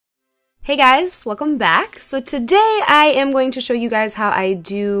Hey guys, welcome back. So today I am going to show you guys how I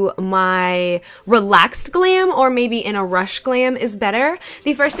do my relaxed glam, or maybe in a rush glam is better.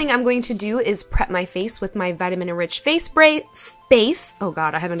 The first thing I'm going to do is prep my face with my vitamin-enriched face base. Oh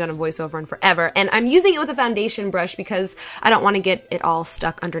god, I haven't done a voiceover in forever. And I'm using it with a foundation brush because I don't want to get it all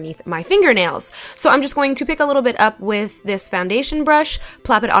stuck underneath my fingernails. So I'm just going to pick a little bit up with this foundation brush,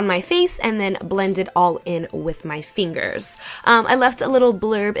 plop it on my face, and then blend it all in with my fingers. I left a little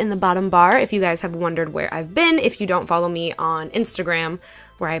blurb in the bottom bar if you guys have wondered where I've been, if you don't follow me on Instagram,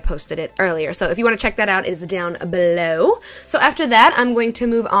 where I posted it earlier. So if you want to check that out, it's down below. So after that, I'm going to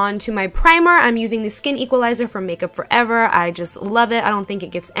move on to my primer. I'm using the Skin Equalizer from Makeup Forever. I just love it. I don't think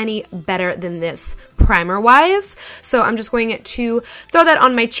it gets any better than this primer-wise. So I'm just going to throw that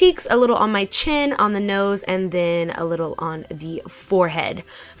on my cheeks, a little on my chin, on the nose, and then a little on the forehead.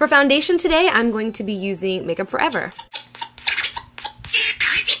 For foundation today, I'm going to be using Makeup Forever.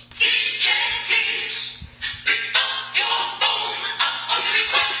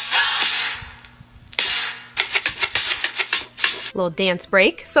 Little dance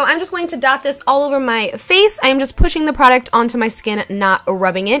break. So I'm just going to dot this all over my face. I'm just pushing the product onto my skin, not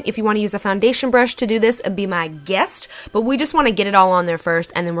rubbing it. If you want to use a foundation brush to do this, be my guest. But we just want to get it all on there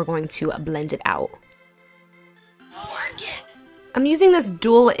first, and then we're going to blend it out. I'm using this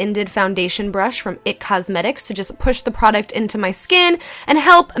dual-ended foundation brush from IT Cosmetics to just push the product into my skin and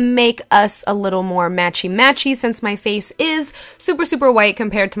help make us a little more matchy-matchy since my face is super white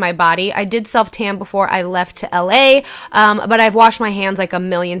compared to my body. I did self-tan before I left to LA, but I've washed my hands like a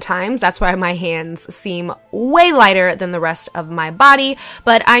million times. That's why my hands seem way lighter than the rest of my body.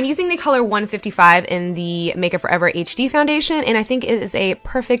 But I'm using the color 155 in the Makeup Forever HD foundation, and I think it is a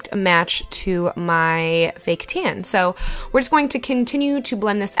perfect match to my fake tan. So we're just going to continue to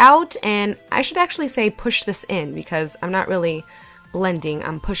blend this out, and I should actually say push this in because I'm not really blending,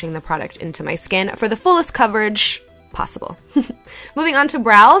 I'm pushing the product into my skin for the fullest coverage possible. Moving on to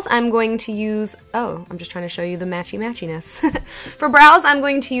brows, I'm going to use, I'm just trying to show you the matchiness. For brows, I'm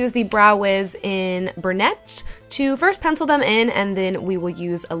going to use the Brow Wiz in Brunette to first pencil them in, and then we will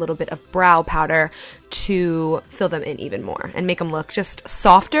use a little bit of brow powder to fill them in even more and make them look just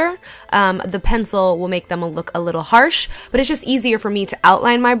softer. The pencil will make them look a little harsh, but it's just easier for me to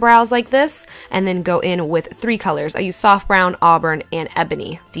outline my brows like this and then go in with 3 colors. I use soft brown, auburn, and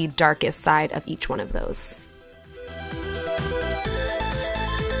ebony, the darkest side of each one of those.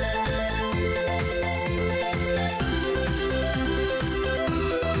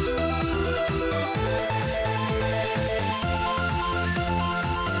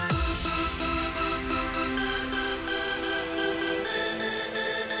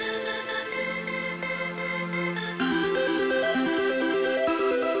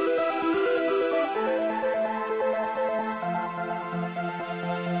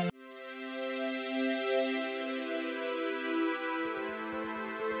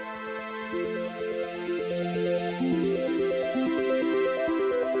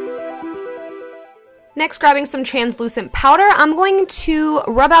 Next, grabbing some translucent powder, I'm going to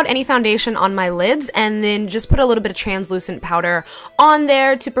rub out any foundation on my lids and then just put a little bit of translucent powder on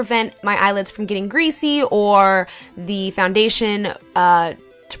there to prevent my eyelids from getting greasy, or the foundation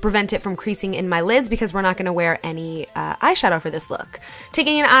to prevent it from creasing in my lids, because we're not going to wear any eyeshadow for this look.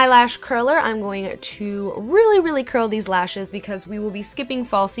 Taking an eyelash curler, I'm going to really curl these lashes because we will be skipping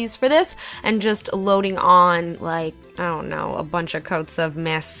falsies for this and just loading on, like, I don't know, a bunch of coats of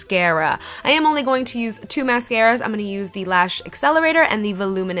mascara. I am only going to use 2 mascaras. I'm going to use the Lash Accelerator and the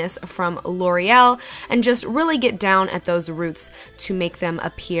Voluminous from L'Oreal, and just really get down at those roots to make them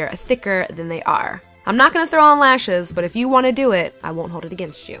appear thicker than they are. I'm not going to throw on lashes, but if you want to do it, I won't hold it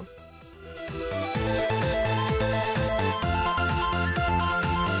against you.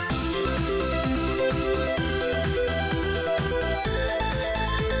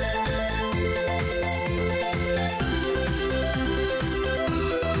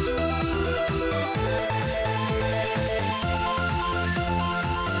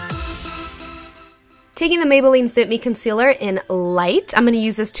 Taking the Maybelline Fit Me Concealer in Light, I'm going to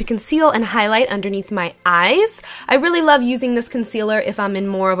use this to conceal and highlight underneath my eyes. I really love using this concealer if I'm in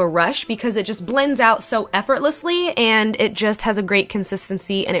more of a rush because it just blends out so effortlessly and it just has a great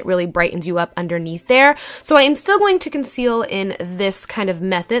consistency and it really brightens you up underneath there. So I am still going to conceal in this kind of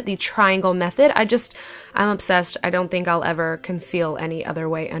method, the triangle method. I'm obsessed. I don't think I'll ever conceal any other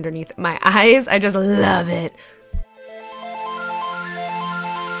way underneath my eyes. I just love it.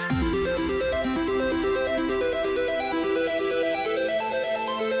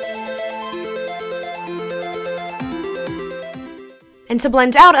 And to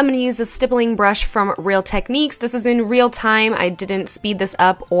blend out, I'm going to use the stippling brush from Real Techniques. This is in real time. I didn't speed this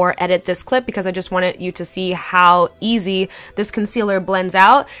up or edit this clip because I just wanted you to see how easy this concealer blends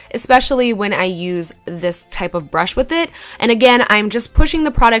out, especially when I use this type of brush with it. And again, I'm just pushing the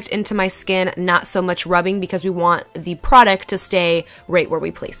product into my skin, not so much rubbing, because we want the product to stay right where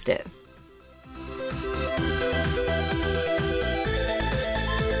we placed it.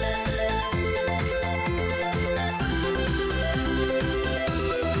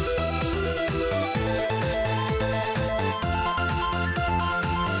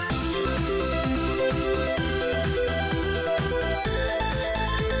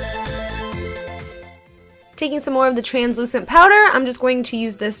 Taking some more of the translucent powder, I'm just going to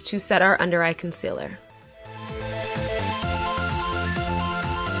use this to set our under eye concealer.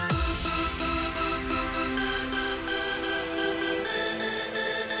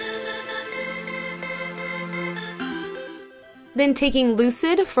 Then taking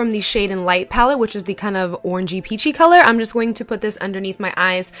Lucid from the Shade and Light palette, which is the kind of orangey peachy color, I'm just going to put this underneath my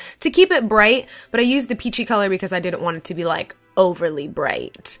eyes to keep it bright, but I used the peachy color because I didn't want it to be like overly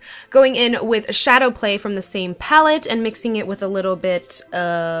bright. Going in with Shadow Play from the same palette and mixing it with a little bit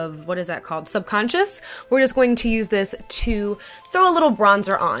of, what is that called? Subconscious. We're just going to use this to throw a little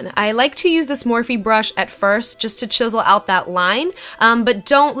bronzer on. I like to use this Morphe brush at first just to chisel out that line, but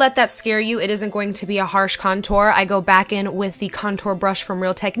don't let that scare you. It isn't going to be a harsh contour. I go back in with the contour brush from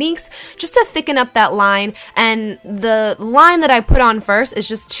Real Techniques just to thicken up that line, and the line that I put on first is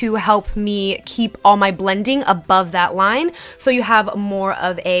just to help me keep all my blending above that line, so you have more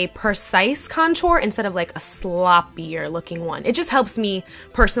of a precise contour instead of like a sloppier looking one. It just helps me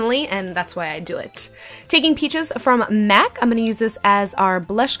personally, and that's why I do it. Taking Peaches from MAC, I'm going to use this as our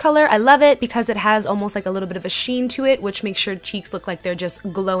blush color. I love it because it has almost like a little bit of a sheen to it, which makes your cheeks look like they're just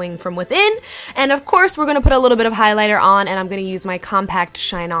glowing from within. And of course, we're going to put a little bit of highlighter on, and I'm going to use my Compact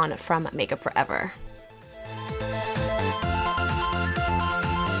Shine On from Makeup Forever.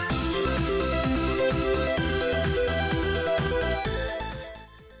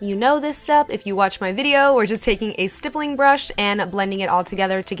 You know this step if you watch my video. We're just taking a stippling brush and blending it all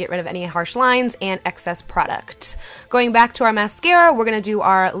together to get rid of any harsh lines and excess product. Going back to our mascara, we're going to do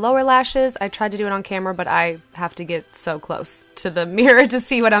our lower lashes. I tried to do it on camera, but I have to get so close to the mirror to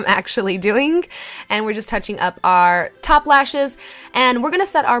see what I'm actually doing. And we're just touching up our top lashes. And we're going to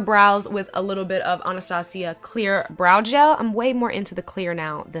set our brows with a little bit of Anastasia Clear Brow Gel. I'm way more into the clear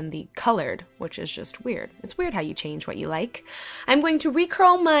now than the colored, which is just weird. It's weird how you change what you like. I'm going to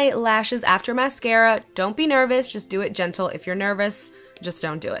recurl my lashes after mascara. Don't be nervous, just do it gentle. If you're nervous, just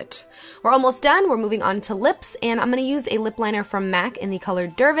don't do it. We're almost done. We're moving on to lips, and I'm going to use a lip liner from MAC in the color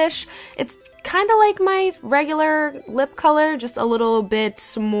Dervish. It's kind of like my regular lip color, just a little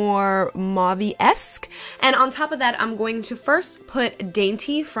bit more mauve-esque. And on top of that, I'm going to first put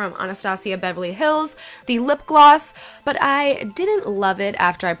Dainty from Anastasia Beverly Hills, the lip gloss, but I didn't love it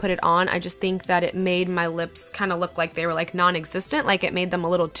after I put it on. I just think that it made my lips kind of look like they were like non-existent, like it made them a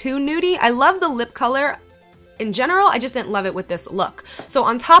little too nudie. I love the lip color in general, I just didn't love it with this look. So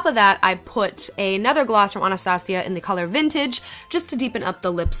on top of that, I put another gloss from Anastasia in the color Vintage just to deepen up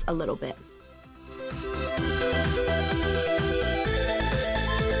the lips a little bit.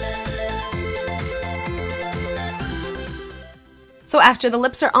 So after the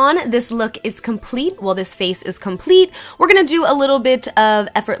lips are on, this look is complete. Well, this face is complete. We're gonna do a little bit of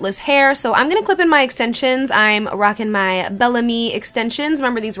effortless hair. So I'm gonna clip in my extensions. I'm rocking my Bellamy extensions.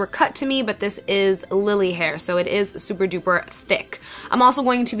 Remember, these were cut to me, but this is lily hair, so it is super duper thick. I'm also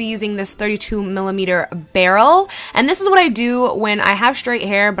going to be using this 32mm barrel, and this is what I do when I have straight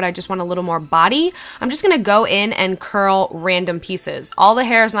hair, but I just want a little more body. I'm just gonna go in and curl random pieces. All the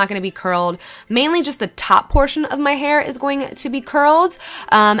hair is not gonna be curled. Mainly just the top portion of my hair is going to be curled.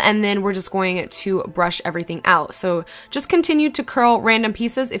 And then we're just going to brush everything out. So just continue to curl random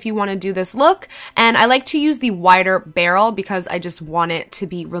pieces if you want to do this look. And I like to use the wider barrel because I just want it to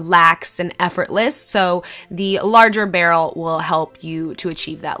be relaxed and effortless. So the larger barrel will help you to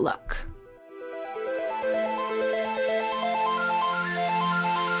achieve that look.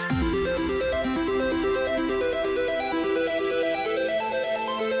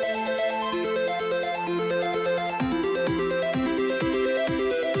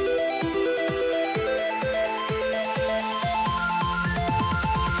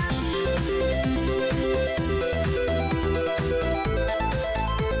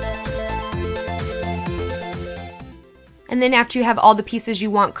 And then after you have all the pieces you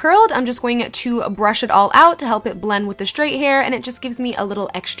want curled, I'm just going to brush it all out to help it blend with the straight hair, and it just gives me a little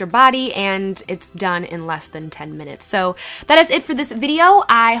extra body, and it's done in less than 10 minutes. So that is it for this video.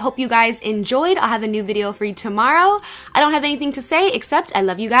 I hope you guys enjoyed. I'll have a new video for you tomorrow. I don't have anything to say except I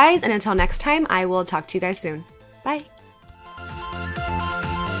love you guys, and until next time, I will talk to you guys soon. Bye.